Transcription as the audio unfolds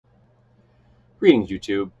Greetings,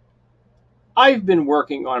 YouTube. I've been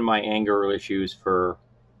working on my anger issues for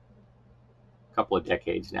a couple of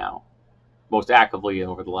decades now, most actively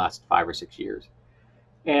over the last 5 or 6 years.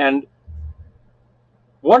 And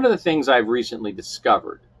one of the things I've recently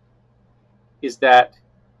discovered is that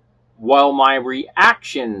while my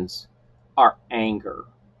reactions are anger,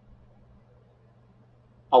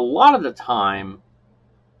 a lot of the time,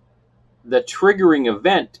 the triggering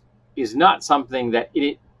event is not something that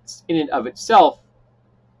in and of itself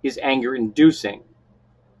is anger inducing.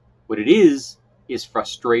 What it is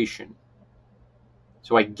frustration.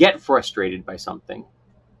 So I get frustrated by something,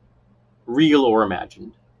 real or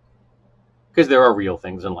imagined, because there are real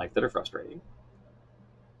things in life that are frustrating.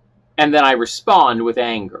 And then I respond with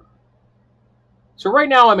anger. So right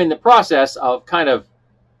now I'm in the process of kind of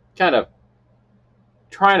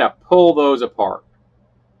trying to pull those apart,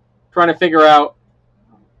 trying to figure out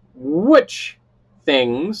which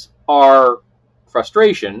things are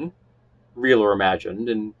frustration, real or imagined,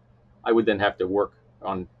 and I would then have to work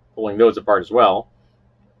on pulling those apart as well,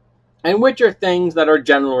 and which are things that are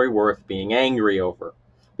generally worth being angry over.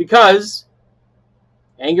 Because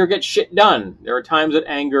anger gets shit done. There are times that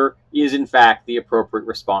anger is, in fact, the appropriate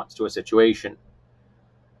response to a situation.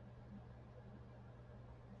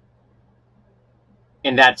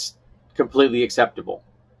 And that's completely acceptable.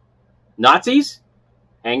 Nazis?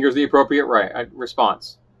 Anger is the appropriate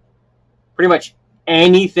response. Pretty much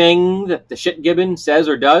anything that the shit gibbon says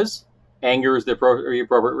or does, anger is the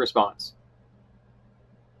appropriate response.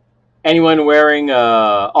 Anyone wearing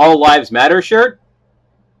a All Lives Matter shirt,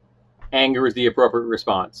 anger is the appropriate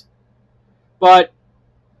response. But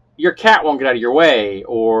your cat won't get out of your way,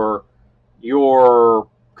 or your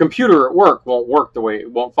computer at work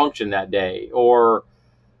won't function that day, or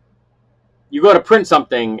you go to print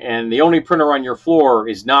something and the only printer on your floor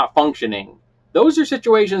is not functioning. Those are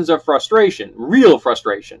situations of frustration, real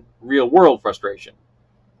world frustration.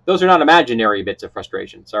 Those are not imaginary bits of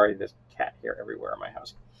frustration. Sorry, there's cat hair everywhere in my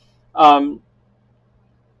house.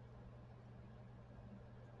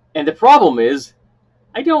 And the problem is,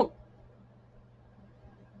 I don't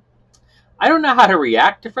know how to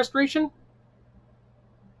react to frustration.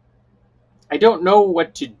 I don't know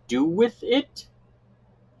what to do with it.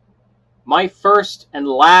 My first and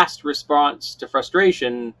last response to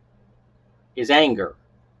frustration is anger.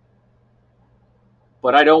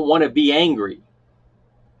 But I don't want to be angry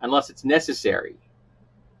unless it's necessary.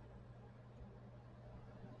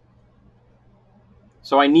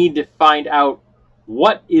 So I need to find out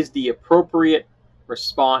what is the appropriate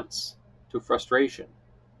response to frustration.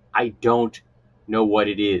 I don't know what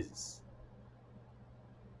it is.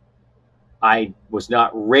 I was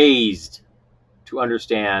not raised to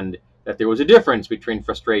understand that there was a difference between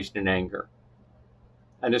frustration and anger.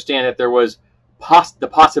 Understand that there was the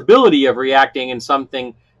possibility of reacting in some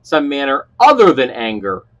manner other than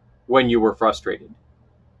anger when you were frustrated.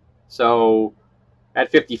 So at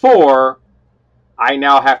 54, I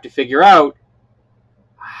now have to figure out,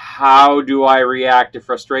 how do I react to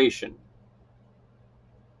frustration?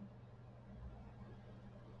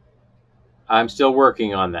 I'm still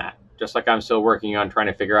working on that, just like I'm still working on trying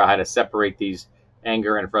to figure out how to separate these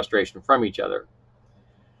anger and frustration from each other.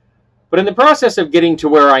 But in the process of getting to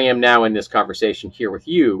where I am now in this conversation here with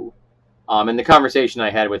you, and the conversation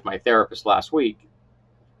I had with my therapist last week,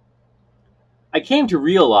 I came to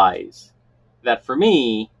realize that for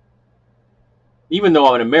me, even though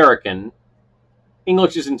I'm an American,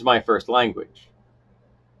 English isn't my first language.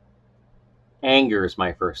 Anger is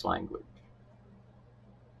my first language.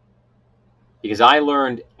 Because I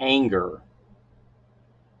learned anger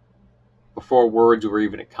before words were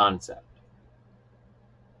even a concept.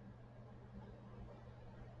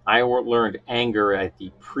 I learned anger at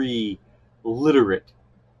the pre-literate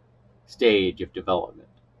stage of development.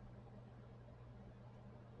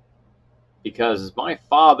 Because my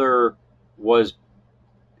father was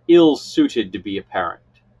ill-suited to be a parent.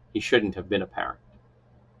 He shouldn't have been a parent.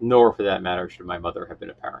 Nor, for that matter, should my mother have been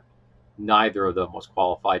a parent. Neither of them was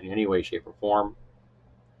qualified in any way, shape, or form.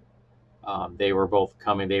 They both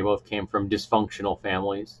came from dysfunctional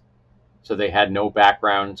families. So they had no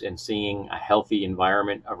backgrounds in seeing a healthy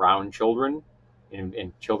environment around children and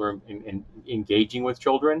engaging with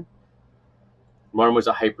children. One was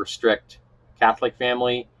a hyper-strict Catholic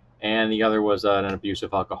family, and the other was an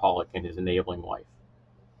abusive alcoholic and his enabling wife.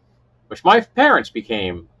 Which my parents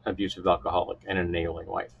became an abusive alcoholic and an enabling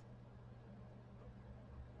wife.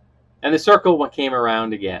 And the circle came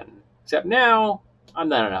around again. Except now, I'm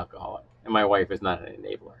not an alcoholic, and my wife is not an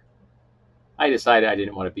enabler. I decided I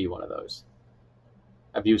didn't want to be one of those.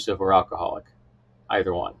 Abusive or alcoholic.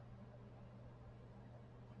 Either one.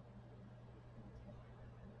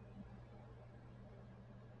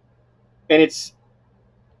 And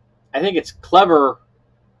I think it's clever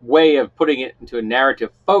way of putting it into a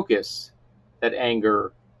narrative focus that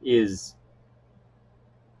anger is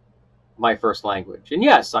my first language. And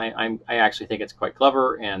yes, I actually think it's quite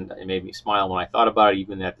clever, and it made me smile when I thought about it,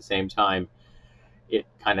 even at the same time, it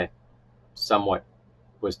kind of somewhat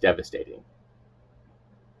was devastating.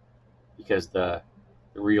 Because the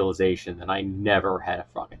realization that I never had a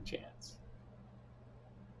fucking chance.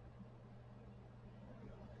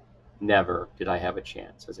 Never did I have a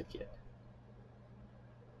chance as a kid.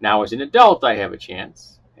 Now as an adult, I have a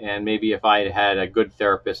chance. And maybe if I had had a good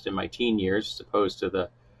therapist in my teen years, as opposed to the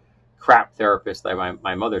crap therapist that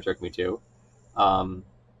my mother took me to,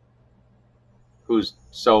 whose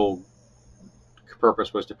sole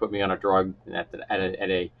purpose was to put me on a drug at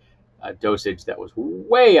a dosage that was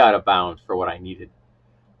way out of bounds for what I needed.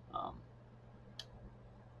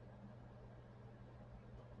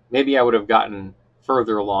 Maybe I would have gotten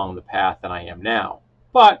further along the path than I am now.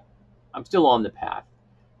 But I'm still on the path.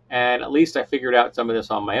 And at least I figured out some of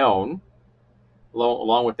this on my own,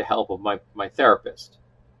 along with the help of my therapist.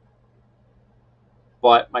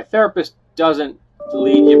 But my therapist doesn't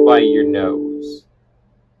lead you by your nose.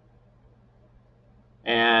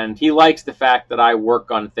 And he likes the fact that I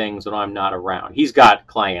work on things when I'm not around. He's got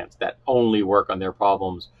clients that only work on their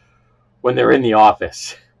problems when they're in the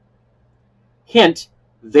office. Hint,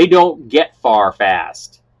 they don't get far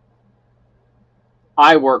fast.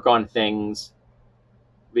 I work on things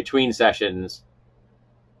between sessions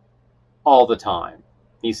all the time.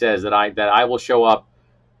 He says that I will show up,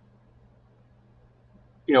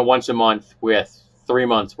 once a month with 3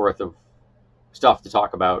 months worth of stuff to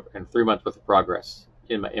talk about and 3 months worth of progress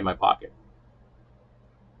in my pocket.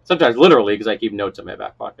 Sometimes literally, because I keep notes in my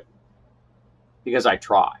back pocket. Because I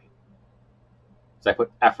try. Because I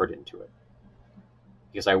put effort into it.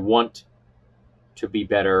 Because I want to be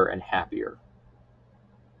better and happier.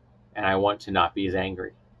 And I want to not be as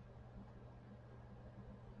angry.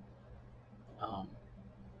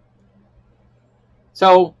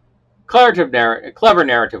 So, clever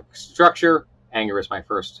narrative structure. Anger is my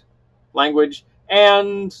first language.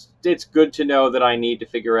 And it's good to know that I need to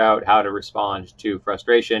figure out how to respond to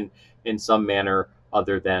frustration in some manner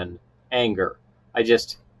other than anger. I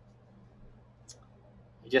just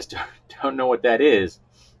don't know what that is.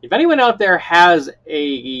 If anyone out there has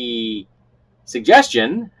a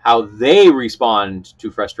suggestion how they respond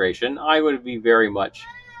to frustration, I would be very much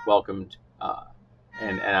welcomed,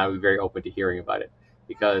 and I would be very open to hearing about it.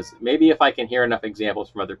 Because maybe if I can hear enough examples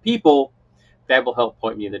from other people, that will help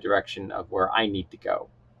point me in the direction of where I need to go.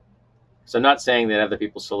 So I'm not saying that other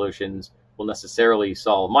people's solutions will necessarily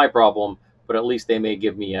solve my problem, but at least they may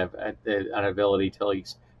give me an ability to at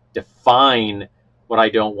least define what I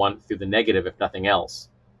don't want through the negative, if nothing else.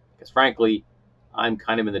 Because frankly, I'm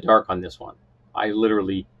kind of in the dark on this one. I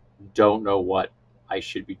literally don't know what I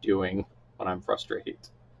should be doing when I'm frustrated.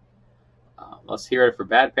 Let's hear it for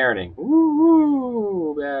bad parenting.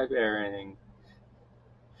 Woo, bad parenting.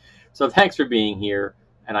 So thanks for being here,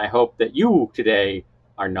 and I hope that you today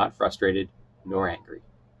are not frustrated nor angry.